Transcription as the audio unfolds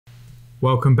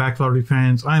Welcome back, lottery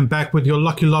fans. I am back with your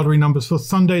lucky lottery numbers for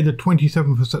Sunday, the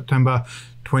 27th of September,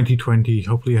 2020.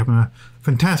 Hopefully you're having a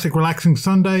fantastic, relaxing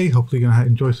Sunday. Hopefully you're going to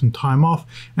enjoy some time off.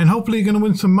 And hopefully you're going to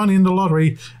win some money in the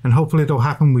lottery. And hopefully it'll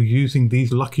happen with using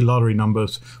these lucky lottery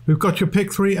numbers. We've got your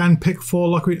pick 3 and pick 4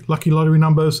 lucky lottery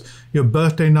numbers, your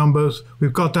birthday numbers.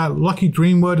 We've got that lucky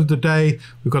dream word of the day.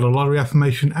 We've got a lottery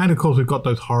affirmation. And of course we've got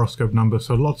those horoscope numbers.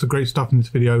 So lots of great stuff in this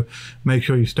video. Make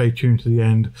sure you stay tuned to the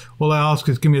end. All I ask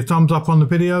is give me a thumbs up on the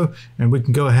video and we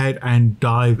can go ahead and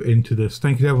dive into this.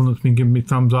 Thank you to everyone that's been giving me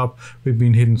thumbs up. We've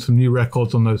been hitting some new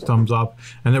records on those thumbs up,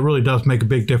 and that really does make a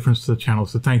big difference to the channel,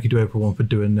 so thank you to everyone for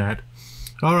doing that.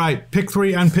 All right, pick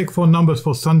 3 and pick 4 numbers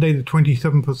for Sunday the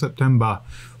 27th of September.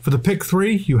 For the pick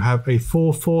 3, you have a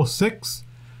 446,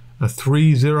 a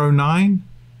 309,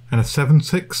 and a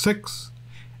 766.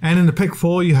 And in the pick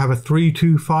 4, you have a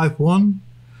 3251,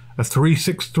 a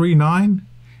 3639,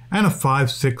 and a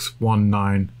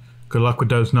 5619. Good luck with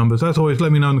those numbers. As always,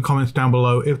 let me know in the comments down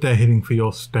below if they're hitting for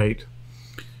your state.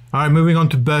 All right, moving on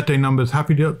to birthday numbers.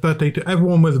 Happy birthday to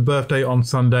everyone with a birthday on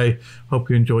Sunday. Hope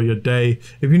you enjoy your day.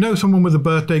 If you know someone with a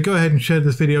birthday, go ahead and share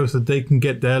this video so they can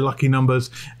get their lucky numbers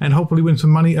and hopefully win some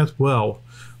money as well.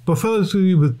 But for those of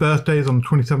you with birthdays on the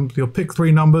 27th, your pick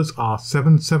 3 numbers are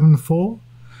 774,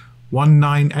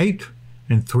 198,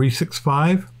 and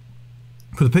 365.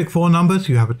 For the pick 4 numbers,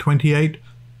 you have a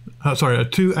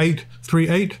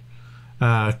 2838,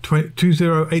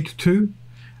 2082,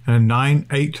 and a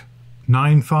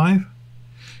 9895.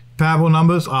 Powerball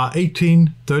numbers are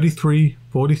 18, 33,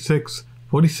 46,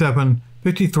 47,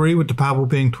 53 with the Powerball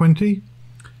being 20.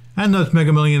 And those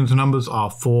Mega Millions numbers are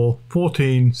 4,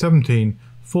 14, 17,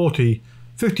 40,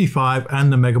 55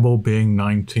 and the Mega Ball being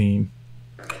 19.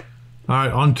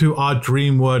 Alright, on to our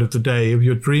dream word of the day. If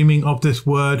you're dreaming of this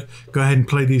word, go ahead and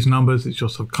play these numbers. It's your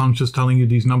subconscious telling you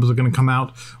these numbers are going to come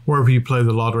out wherever you play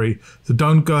the lottery. So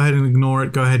don't go ahead and ignore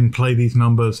it. Go ahead and play these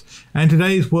numbers. And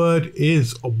today's word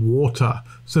is water.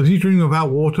 So if you're dreaming about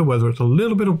water, whether it's a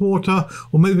little bit of water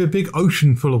or maybe a big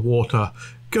ocean full of water,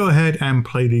 go ahead and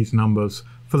play these numbers.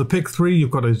 For the pick 3,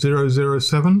 you've got a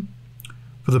 007.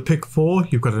 For the pick 4,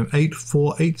 you've got an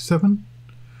 8487.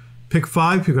 Pick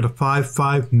 5, you've got a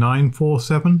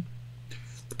 55947.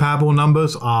 The Powerball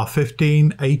numbers are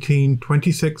 15, 18,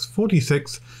 26,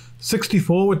 46,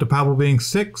 64 with the Powerball being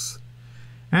 6.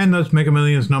 And those Mega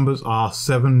Millions numbers are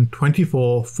 7,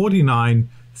 24, 49,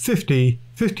 50,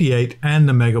 58 and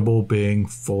the Mega Ball being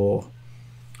 4.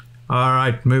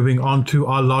 Alright, moving on to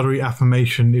our lottery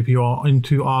affirmation. If you are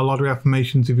into our lottery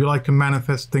affirmations, if you like to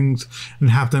manifest things and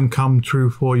have them come true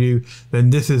for you, then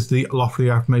this is the lottery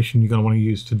affirmation you're going to want to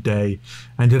use today.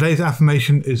 And today's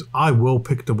affirmation is, I will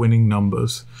pick the winning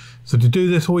numbers. So to do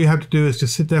this, all you have to do is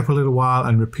just sit there for a little while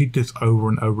and repeat this over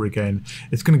and over again.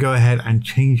 It's going to go ahead and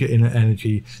change your inner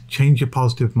energy, change your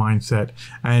positive mindset,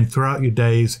 and throughout your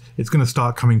days, it's going to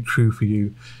start coming true for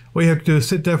you. All you have to do is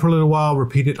sit there for a little while,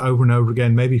 repeat it over and over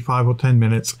again, maybe 5 or 10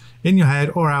 minutes in your head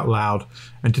or out loud.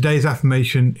 And today's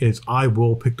affirmation is, I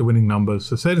will pick the winning numbers.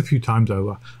 So say it a few times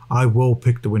over. I will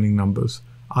pick the winning numbers.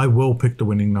 I will pick the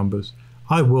winning numbers.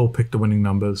 I will pick the winning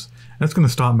numbers. And it's going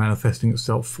to start manifesting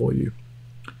itself for you.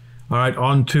 All right,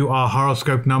 on to our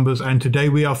horoscope numbers, and today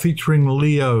we are featuring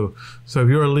Leo. So if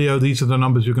you're a Leo, these are the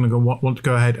numbers you're going to want to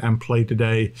go ahead and play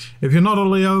today. If you're not a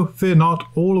Leo, fear not.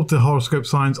 All of the horoscope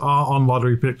signs are on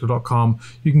lotterypredictor.com.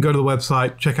 You can go to the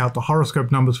website, check out the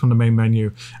horoscope numbers from the main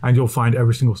menu, and you'll find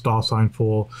every single star sign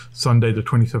for Sunday, the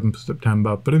 27th of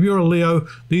September. But if you're a Leo,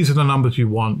 these are the numbers you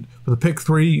want. For the pick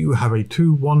 3, you have a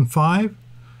 215,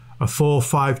 a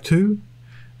 452,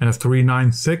 and a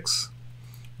 396.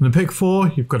 In the pick 4,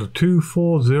 you've got a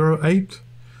 2408,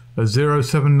 a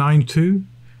 0792,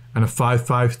 and a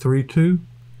 5532.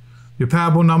 Your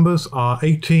Powerball numbers are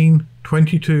 18,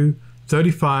 22,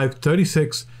 35,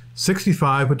 36,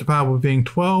 65 with the Powerball being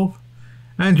 12.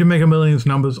 And your Mega Millions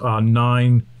numbers are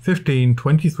 9, 15,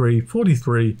 23,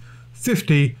 43,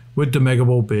 50 with the Mega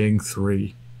Ball being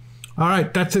 3.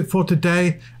 Alright, that's it for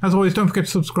today. As always, don't forget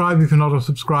to subscribe if you're not a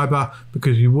subscriber,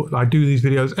 because I do these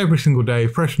videos every single day,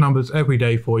 fresh numbers every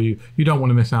day for you. You don't want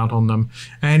to miss out on them.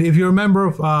 And if you're a member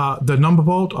of the Number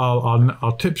Vault,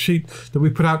 our tip sheet that we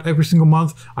put out every single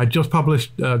month, I just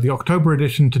published the October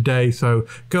edition today, so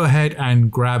go ahead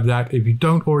and grab that. If you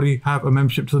don't already have a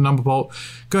membership to the Number Vault,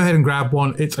 go ahead and grab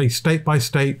one. It's a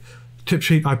state-by-state tip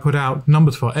sheet. I put out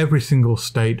numbers for every single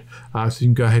state, so you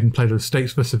can go ahead and play those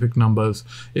state-specific numbers.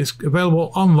 It's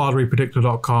available on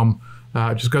lotterypredictor.com.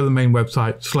 Just go to the main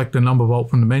website, select the Number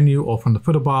Vault from the menu or from the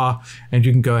footer bar, and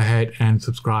you can go ahead and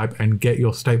subscribe and get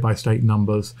your state-by-state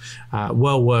numbers.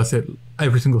 Well worth it.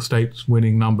 Every single state's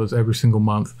winning numbers every single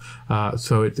month,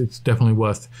 so it's definitely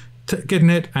worth getting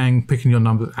it and picking your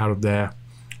numbers out of there.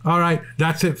 All right,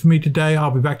 that's it for me today.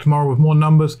 I'll be back tomorrow with more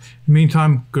numbers. In the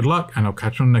meantime, good luck, and I'll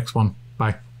catch you on the next one.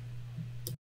 Bye.